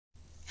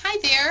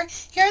there,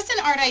 here's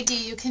an art idea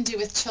you can do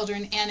with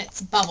children, and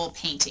it's bubble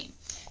painting.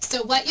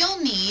 So what you'll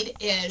need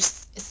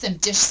is some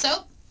dish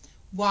soap,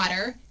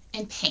 water,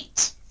 and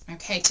paint,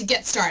 okay, to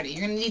get started.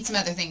 You're going to need some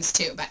other things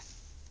too, but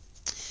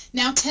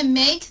now to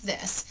make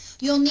this,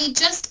 you'll need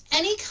just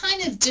any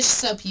kind of dish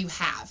soap you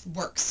have,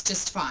 works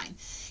just fine.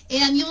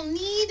 And you'll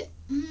need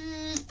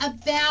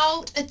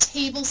about a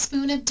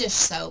tablespoon of dish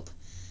soap.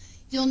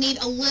 You'll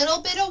need a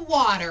little bit of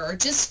water,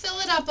 just fill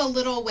it up a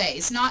little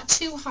ways, not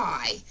too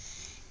high.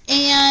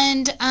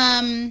 And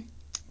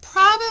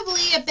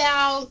probably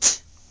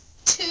about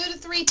 2 to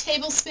 3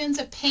 tablespoons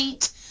of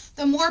paint.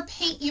 The more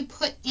paint you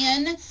put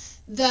in,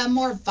 the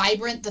more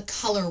vibrant the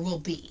color will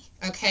be.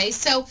 Okay,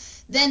 so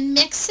then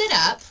mix it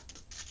up,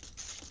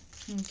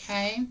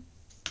 okay,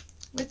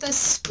 with a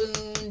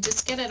spoon.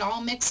 Just get it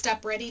all mixed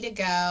up, ready to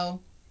go.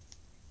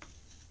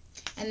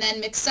 And then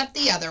mix up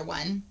the other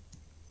one.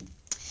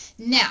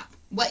 Now,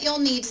 what you'll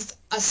need is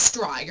a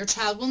straw. Your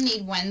child will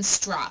need 1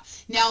 straw.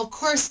 Now, of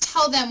course,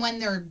 tell them when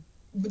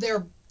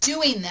they're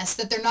doing this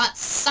that they're not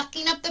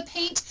sucking up the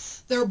paint.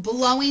 They're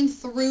blowing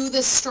through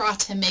the straw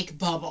to make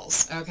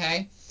bubbles,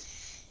 okay?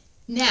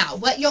 Now,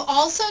 what you'll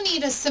also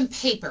need is some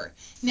paper.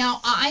 Now,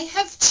 I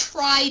have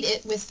tried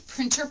it with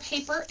printer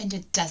paper, and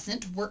it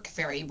doesn't work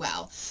very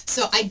well.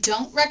 So I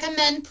don't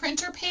recommend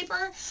printer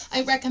paper.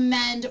 I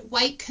recommend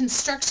white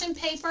construction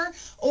paper,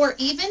 or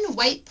even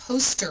white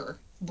poster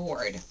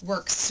board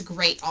works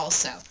great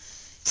also.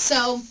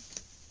 So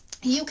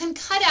you can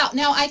cut out,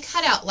 now I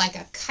cut out like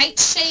a kite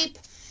shape.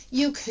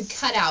 You could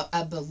cut out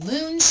a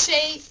balloon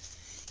shape.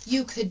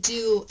 You could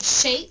do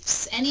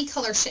shapes, any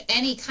color,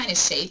 any kind of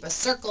shape, a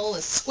circle,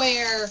 a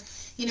square,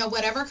 you know,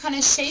 whatever kind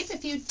of shape.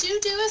 If you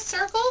do a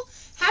circle,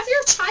 have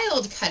your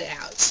child cut it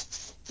out,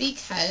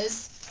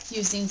 because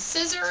using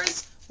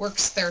scissors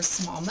works their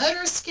small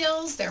motor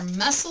skills, their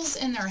muscles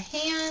in their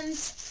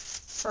hands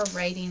for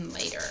writing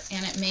later.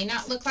 And it may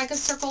not look like a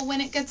circle when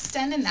it gets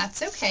done, and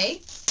that's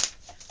okay.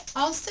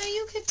 Also,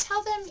 you could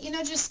tell them, you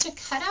know, just to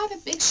cut out a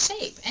big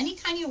shape, any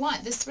kind you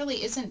want. This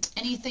really isn't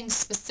anything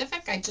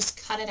specific. I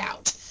just cut it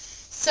out.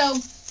 So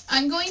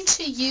I'm going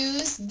to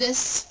use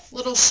this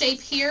little shape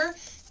here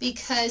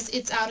because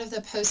it's out of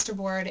the poster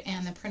board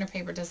and the printer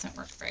paper doesn't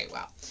work very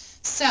well.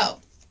 So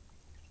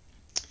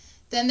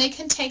then they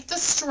can take the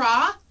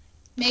straw,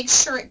 make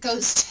sure it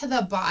goes to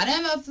the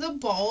bottom of the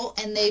bowl,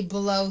 and they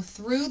blow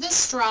through the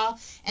straw,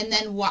 and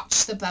then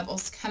watch the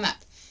bubbles come up.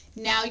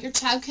 Now your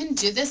child can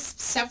do this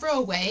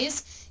several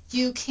ways.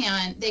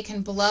 They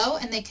can blow,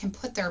 and they can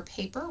put their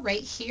paper right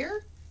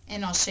here,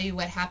 and I'll show you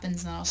what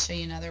happens, and I'll show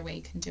you another way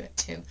you can do it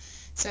too.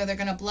 So they're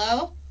going to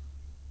blow,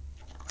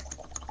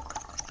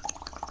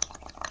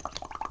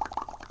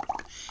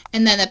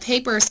 and then the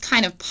paper is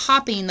kind of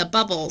popping the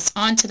bubbles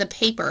onto the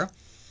paper.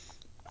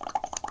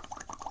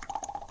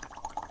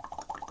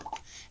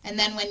 And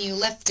then when you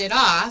lift it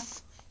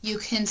off, you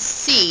can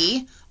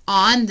see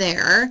on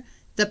there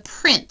the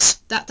print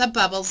that the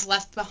bubbles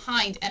left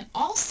behind, and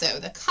also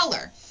the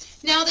color.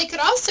 Now they could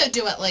also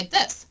do it like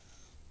this.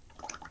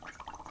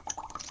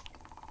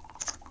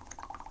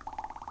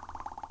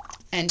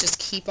 And just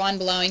keep on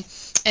blowing.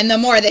 And the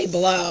more they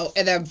blow,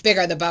 the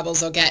bigger the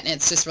bubbles will get, and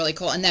it's just really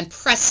cool. And then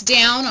press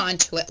down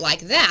onto it like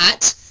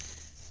that,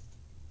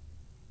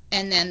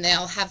 and then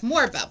they'll have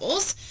more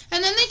bubbles.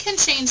 And then they can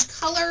change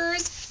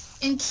colors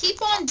and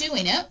keep on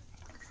doing it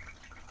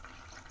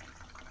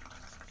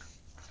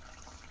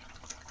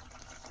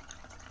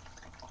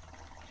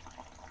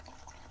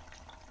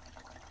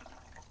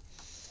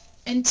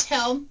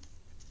until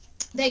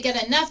they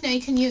get enough. Now you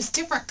can use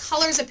different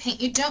colors of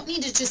paint. You don't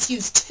need to just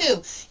use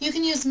 2. You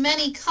can use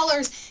many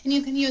colors, and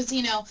you can use,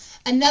 you know,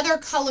 another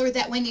color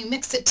that when you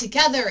mix it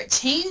together, it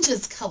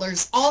changes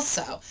colors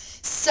also.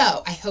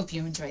 So I hope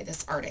you enjoy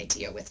this art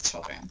idea with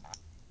children.